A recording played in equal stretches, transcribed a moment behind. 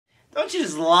Don't you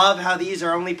just love how these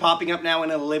are only popping up now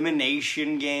in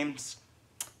elimination games?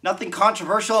 Nothing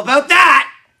controversial about that!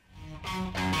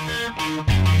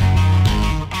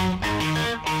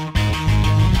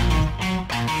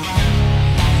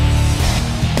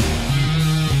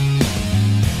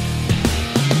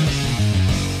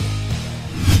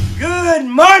 Good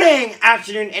morning,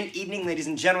 afternoon, and evening, ladies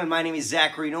and gentlemen. My name is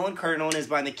Zachary Nolan, Carter Nolan is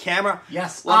behind the camera.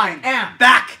 Yes, Welcome I am.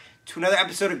 Back to another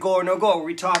episode of Goal or No Goal, where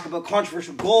we talk about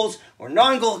controversial goals or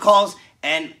non-goal calls,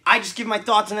 and I just give my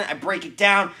thoughts on it. I break it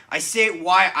down. I say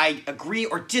why I agree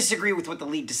or disagree with what the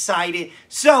league decided.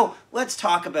 So let's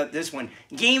talk about this one.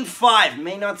 Game 5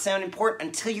 may not sound important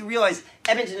until you realize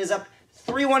Edmonton is up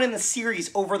 3-1 in the series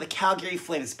over the Calgary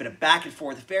Flames. It's been a back and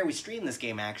forth affair. We streamed this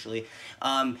game, actually.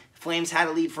 Flames had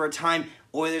a lead for a time.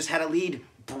 Oilers had a lead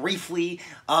briefly.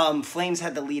 Flames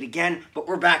had the lead again, but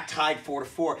we're back tied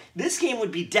 4-4. This game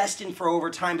would be destined for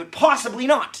overtime, but possibly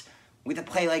not with a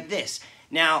play like this.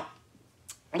 Now,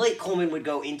 Blake Coleman would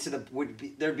go into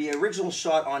there'd be an original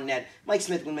shot on net. Mike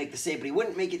Smith would make the save, but he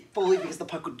wouldn't make it fully because the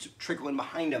puck would trickle in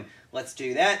behind him. Let's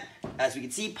do that. As we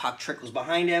can see, puck trickles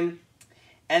behind him.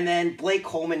 And then Blake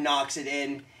Coleman knocks it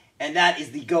in, and that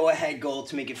is the go-ahead goal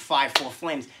to make it 5-4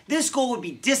 Flames. This goal would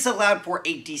be disallowed for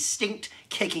a distinct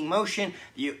kicking motion.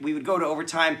 We would go to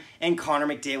overtime, and Connor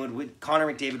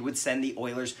McDavid would send the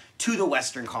Oilers to the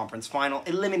Western Conference Final,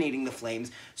 eliminating the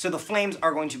Flames. So the Flames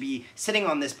are going to be sitting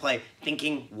on this play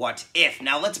thinking, what if?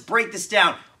 Now let's break this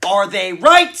down. Are they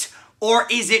right, or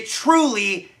is it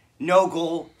truly no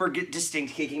goal for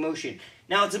distinct kicking motion?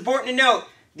 Now it's important to note,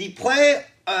 the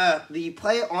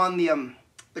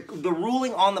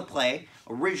ruling on the play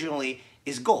originally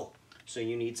is goal. So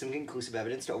you need some conclusive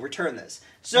evidence to overturn this.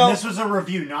 So and this was a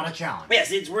review, not a challenge.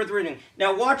 Yes, it's worth reading.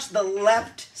 Now watch the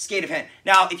left skate of hand.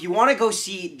 Now, if you want to go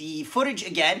see the footage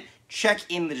again, check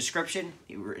in the description.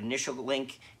 Your initial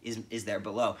link is there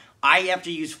below. I have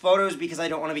to use photos because I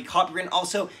don't want to be copyrighted.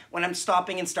 Also, when I'm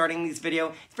stopping and starting this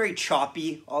video, it's very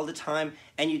choppy all the time,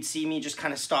 and you'd see me just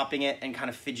kind of stopping it and kind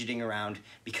of fidgeting around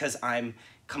because I'm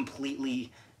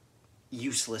completely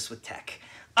useless with tech.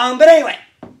 But anyway,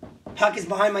 puck is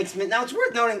behind Mike Smith. Now, it's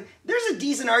worth noting, there's a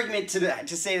decent argument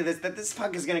to say to this, that this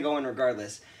puck is going to go in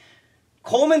regardless.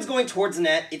 Coleman's going towards the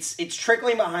net. It's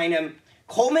trickling behind him.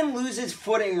 Coleman loses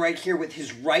footing right here with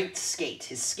his right skate.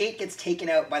 His skate gets taken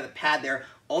out by the pad there,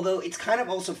 although it's kind of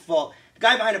also fault. The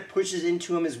guy behind him pushes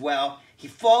into him as well. He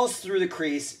falls through the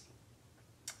crease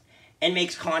and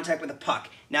makes contact with the puck.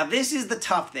 Now, this is the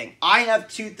tough thing. I have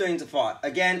two things of thought.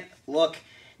 Again, look.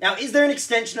 Now, is there an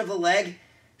extension of the leg?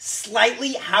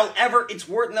 Slightly. However, it's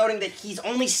worth noting that he's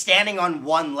only standing on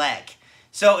one leg.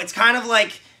 So it's kind of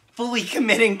like fully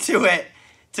committing to it.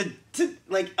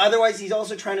 Otherwise, he's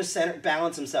also trying to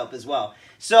balance himself as well.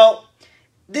 So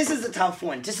this is a tough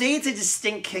one. To say it's a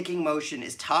distinct kicking motion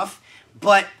is tough,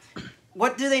 but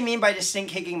what do they mean by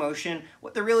distinct kicking motion?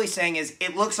 What they're really saying is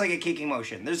it looks like a kicking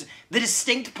motion. The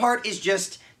distinct part is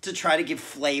just to try to give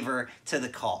flavor to the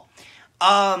call.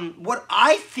 What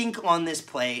I think on this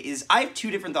play is I have two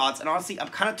different thoughts, and honestly, I'm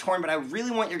kind of torn, but I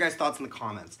really want your guys' thoughts in the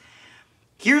comments.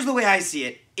 Here's the way I see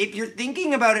it. If you're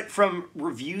thinking about it from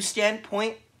review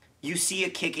standpoint, you see a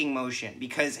kicking motion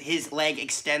because his leg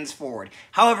extends forward.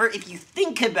 However, if you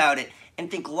think about it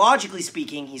and think logically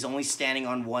speaking, he's only standing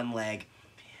on one leg.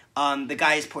 The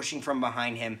guy is pushing from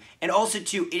behind him. And also,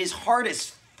 too, it is hard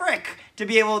as frick to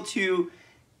be able to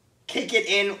kick it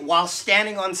in while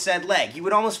standing on said leg. He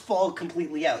would almost fall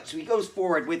completely out. So he goes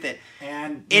forward with it.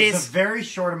 And it's a very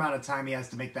short amount of time he has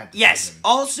to make that decision. Yes.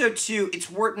 Also, too, it's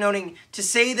worth noting to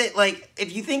say that, like,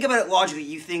 if you think about it logically,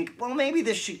 you think, well, maybe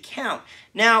this should count.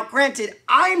 Now, granted,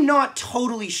 I'm not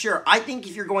totally sure. I think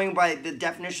if you're going by the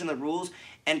definition of the rules,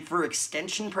 and for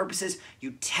extension purposes,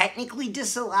 you technically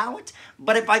disallow it.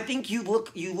 But if I think you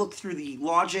look through the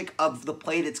logic of the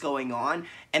play that's going on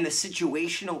and the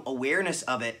situational awareness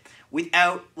of it,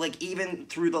 without, like, even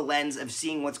through the lens of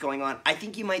seeing what's going on, I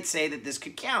think you might say that this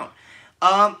could count.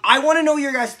 I want to know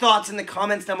your guys' thoughts in the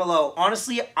comments down below.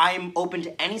 Honestly, I'm open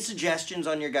to any suggestions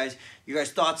on your guys'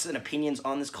 thoughts and opinions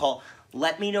on this call.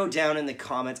 Let me know down in the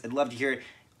comments. I'd love to hear it.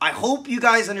 I hope you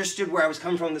guys understood where I was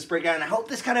coming from in this breakdown, and I hope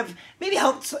this kind of maybe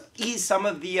helped ease some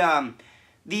of the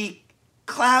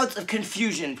clouds of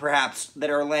confusion, perhaps,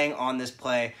 that are laying on this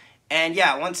play. And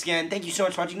yeah, once again, thank you so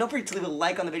much for watching. Don't forget to leave a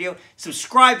like on the video.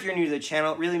 Subscribe if you're new to the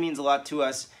channel. It really means a lot to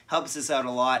us. Helps us out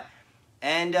a lot.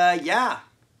 And yeah,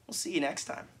 we'll see you next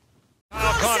time.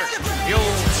 Connor, the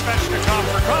old Spanish top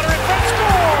for Connor,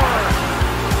 and score!